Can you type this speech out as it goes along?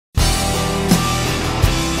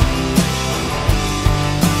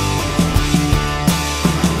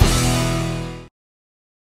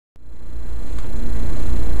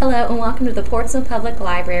Hello and welcome to the Portsmouth Public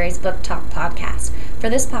Library's Book Talk podcast. For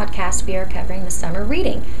this podcast, we are covering the summer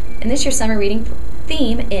reading. And this year's summer reading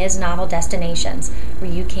theme is novel destinations,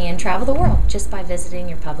 where you can travel the world just by visiting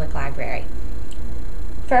your public library.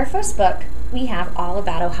 For our first book, we have All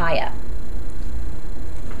About Ohio.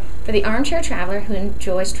 For the armchair traveler who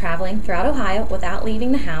enjoys traveling throughout Ohio without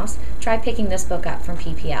leaving the house, try picking this book up from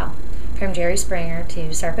PPL. From Jerry Springer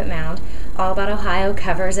to Serpent Mound, All About Ohio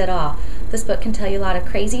covers it all. This book can tell you a lot of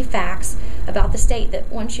crazy facts about the state that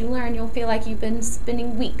once you learn, you'll feel like you've been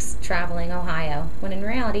spending weeks traveling Ohio, when in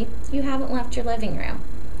reality, you haven't left your living room.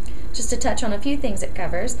 Just to touch on a few things it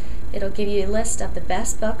covers, it'll give you a list of the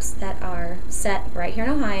best books that are set right here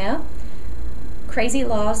in Ohio, crazy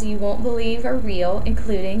laws you won't believe are real,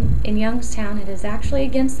 including in Youngstown, it is actually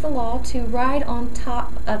against the law to ride on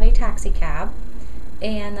top of a taxi cab,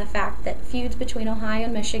 and the fact that feuds between Ohio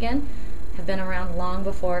and Michigan have been around long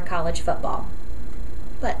before college football.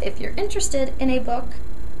 But if you're interested in a book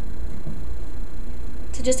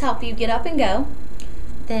to just help you get up and go,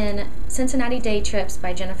 then Cincinnati Day Trips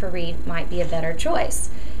by Jennifer Reed might be a better choice.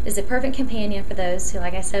 It's a perfect companion for those who,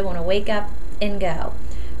 like I said, want to wake up and go.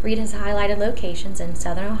 Reed has highlighted locations in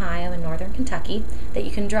southern Ohio and northern Kentucky that you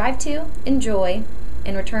can drive to, enjoy,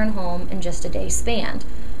 and return home in just a day's span.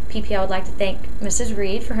 PPL would like to thank Mrs.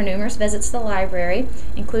 Reed for her numerous visits to the library,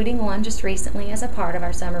 including one just recently as a part of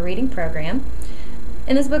our summer reading program.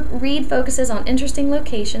 In this book, Reed focuses on interesting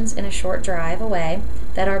locations in a short drive away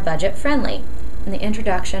that are budget-friendly. In the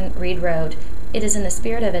introduction, Reed wrote, "It is in the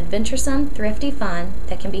spirit of adventuresome, thrifty fun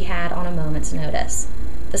that can be had on a moment's notice."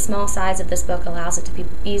 The small size of this book allows it to be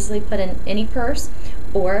easily put in any purse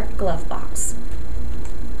or glove box.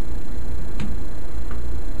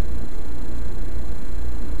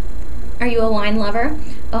 Are you a wine lover?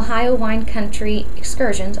 Ohio Wine Country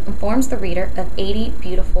Excursions informs the reader of 80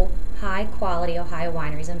 beautiful, high-quality Ohio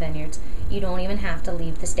wineries and vineyards you don't even have to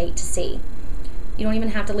leave the state to see. You don't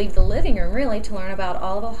even have to leave the living room, really, to learn about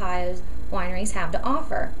all of Ohio's wineries have to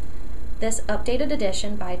offer. This updated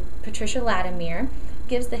edition by Patricia Latimer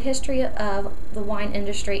gives the history of the wine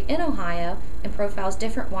industry in Ohio and profiles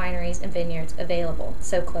different wineries and vineyards available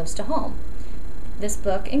so close to home. This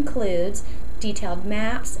book includes detailed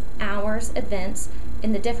maps, hours, events,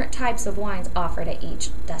 and the different types of wines offered at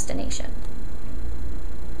each destination.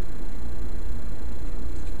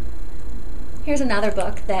 Here's another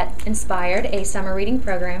book that inspired a summer reading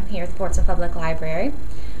program here at the Portsmouth Public Library.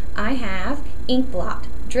 I have Inkblot,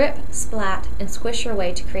 Drip, Splat, and Squish Your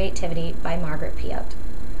Way to Creativity by Margaret Piot.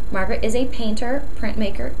 Margaret is a painter,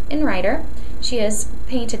 printmaker, and writer. She has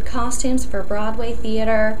painted costumes for Broadway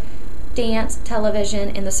theater, dance, television,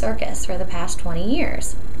 and the circus for the past 20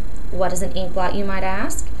 years. What is an inkblot, you might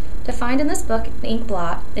ask? Defined in this book, an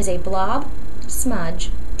inkblot is a blob,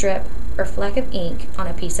 smudge, drip, or fleck of ink on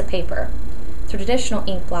a piece of paper. The traditional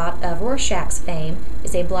inkblot of Rorschach's fame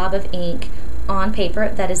is a blob of ink on paper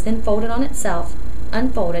that is then folded on itself,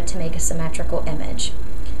 unfolded to make a symmetrical image.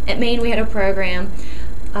 At Maine, we had a program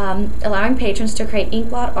allowing patrons to create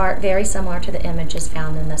inkblot art very similar to the images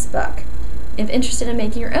found in this book. If interested in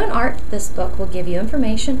making your own art, this book will give you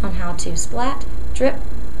information on how to splat, drip,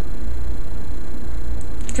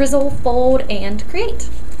 drizzle, fold, and create.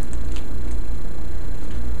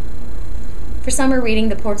 For summer reading,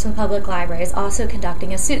 the Portsmouth Public Library is also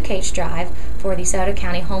conducting a suitcase drive for the Sauter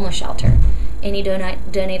County Homeless Shelter. Any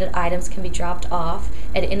donated items can be dropped off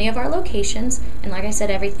at any of our locations, and like I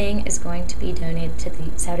said, everything is going to be donated to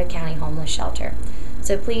the Sauter County Homeless Shelter.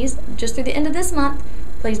 So please, just through the end of this month,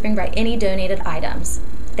 please bring by any donated items.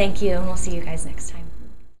 Thank you, and we'll see you guys next time.